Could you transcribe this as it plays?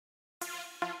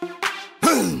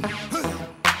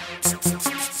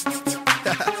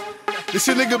This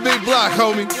your nigga Big Block,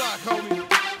 homie.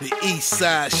 The East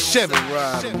Side Chevy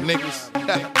ride, niggas.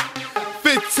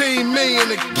 15 million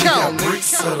to count,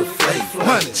 bricks of the flavor.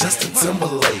 Money. Justin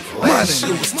Timberlake. Last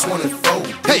year was 24.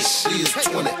 This year is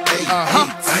 28.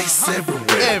 Ice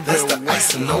everywhere. That's the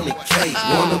icing on the cake.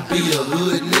 Wanna be a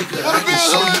hood nigga? I can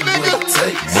show you what it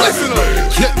takes. Listen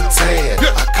up. Keep it tan.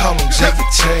 I call him Jackie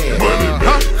Chan.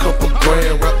 Couple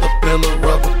grand wrapped up in a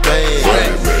rubber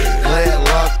band. Glad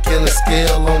lock and a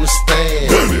scale on the stand.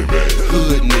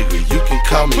 Hood nigga, you can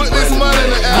call me Put this money in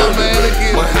the air, man. Let's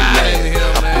get hot in here,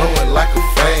 I man. blow it like a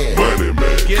fan.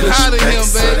 Get hot in here,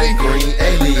 baby. Green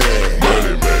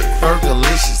alien.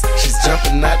 Fergalicious, she's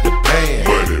jumping out the pan.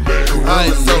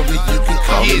 Gorilla nigga, you can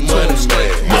call me Money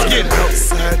Man. Let's get it.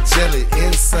 Outside jelly,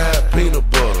 inside peanut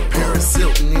butter. Paris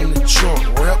Hilton in the trunk,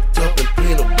 wrapped up in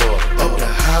peanut butter. Up the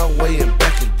highway and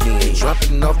back again,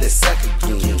 dropping off that sack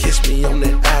again. Catch me on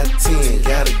that I-10,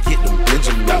 gotta get them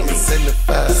Benjamins.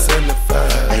 75,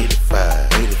 75,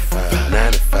 85, 85,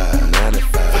 95,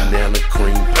 95. Banana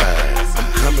cream pies.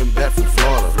 I'm coming back from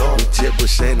Florida with Jet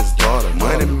Bush and his daughter.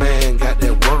 Money Man got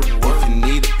that work if you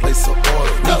need a place of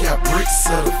order. We got bricks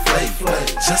of the flavor.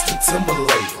 Justin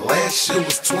Timberlake. Last year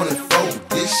was 24.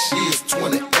 This year's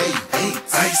 28.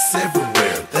 Ice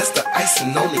everywhere. That's the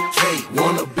icing on the cake.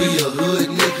 Wanna be a hood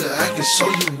nigga? I can show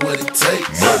you what it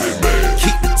takes. Money Man.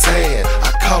 Keep it tan.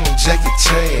 I call him Jackie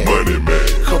Chan. Money Man.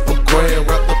 Couple grand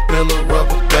wrapped up in a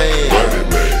rubber band. Money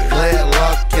Man. Glad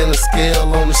lock and a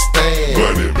scale on the stand.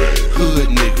 Money Man. Hood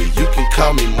nigga, you can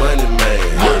call me Money Man.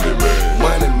 Money Man.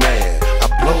 Money Man. I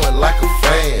blow it like a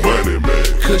fan. Money Man.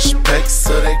 Kush packs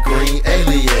of that green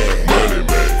alien. Money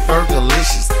Man.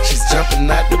 Fergalicious, she's jumping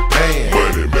out the pan.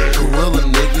 Money Man. Gorilla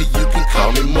nigga, you can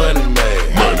call me Money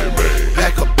Man. Money Man.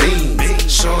 Pack of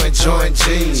beans, showing joint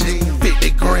jeans. 50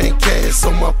 grand cash,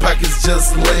 so my pockets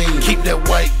just lean. Keep that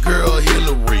white girl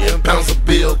Hillary and pounds of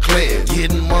Bill Clinton.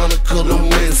 Getting Monica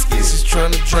Lewinsky, she's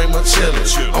trying to drain my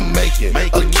chillin'. I'm making a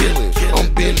killing,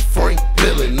 I'm Ben Frank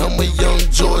Billin'. I'm a young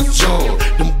George John,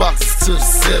 them boxes to the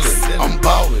ceiling. I'm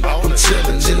ballin', I'm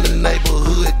chillin', in the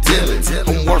neighborhood dealin'.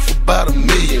 I'm worth about $1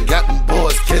 million, got them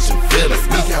boys catching feelings.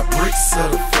 We got bricks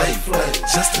of the flavor.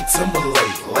 Justin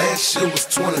Timberlake. Last year was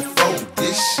 24,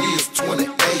 this year's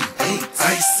 28.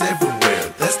 Ice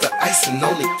everywhere, that's the icing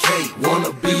on the cake.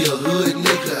 Wanna be a hood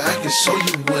nigga? I can show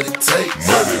you what it takes.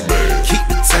 Money Man. Keep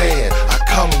it tan. I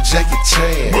call him Jackie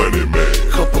Chan. Money Man.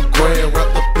 Couple grand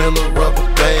wrapped up in a rubber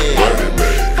band. Money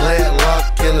Man. Glad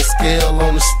lock and a scale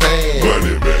on the stand.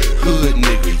 Money Man. Hood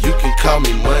nigga, you can call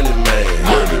me Money Man.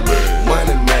 Money Man.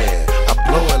 Money Man. I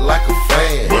blow it like a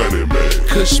fan. Money Man.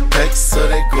 Kush packs of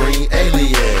that green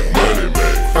alien. Money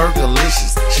Man.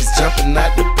 Fergalicious, she's jumping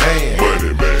out the pan.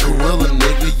 Money Man. Gorilla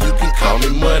nigga, you can call me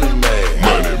Money Man.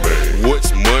 Money Man.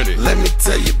 What's money? Let me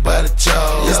tell you about it,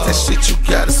 y'all. It's that shit you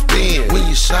gotta spend when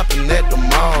you shopping at the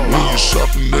mall. When you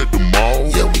shopping at the mall.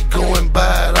 Yeah, we going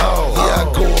buy it all. Yeah,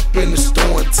 I go up in the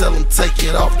store and tell them take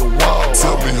it off the wall.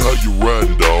 Tell me how you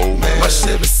riding, dawg. Man, my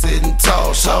Chevy sitting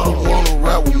tall. Shawty wanna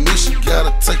ride with me, she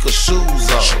gotta take her shoes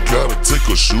off. She gotta take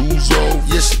her shoes off.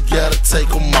 Yeah, she gotta take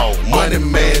them off. Money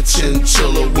Man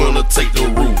chinchilla wanna take the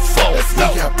roof off. We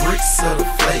got bricks of the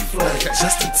flavor.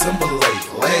 Justin Timberlake.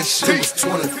 Last year was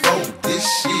 24. This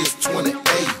year's 28.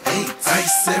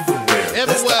 Ice everywhere.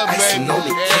 That's the icing on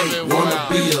the cake. Wanna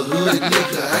be a hood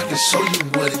nigga? I can show you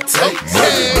what it takes.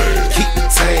 Money Man. Keep it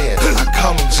tan. I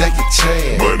call him Jackie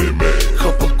Chan. Money Man.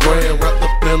 Couple grand wrapped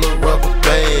up in a rubber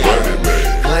band. Money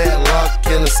Man. Glad lock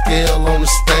and a scale on the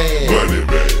stand. Money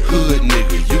Man. Hood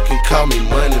nigga, you can call me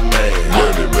Money Man.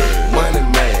 Money Man. Money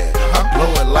Man. I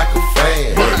blow it like a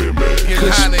fan. Money Man.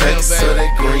 Kush packs of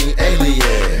that green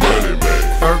alien. Money Man.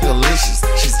 Fergalicious,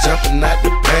 she's jumping out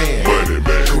the pan. Money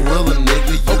Man. Gorilla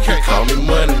nigga, you can call me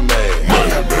Money Man. We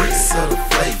got bricks of the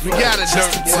flavor. We got it,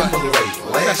 Justin dirt boy. Timberlake.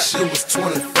 Last year was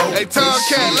 24. Hey, Tom This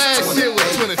Cat, year's last year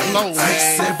was 28. 24,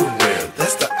 Ice man. everywhere.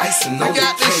 That's the icing on the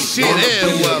got this cake. shit Wanna be a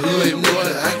everywhere, hood boy.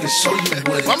 nigga? I can show you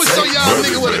what it I'ma show takes. y'all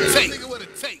nigga what it takes.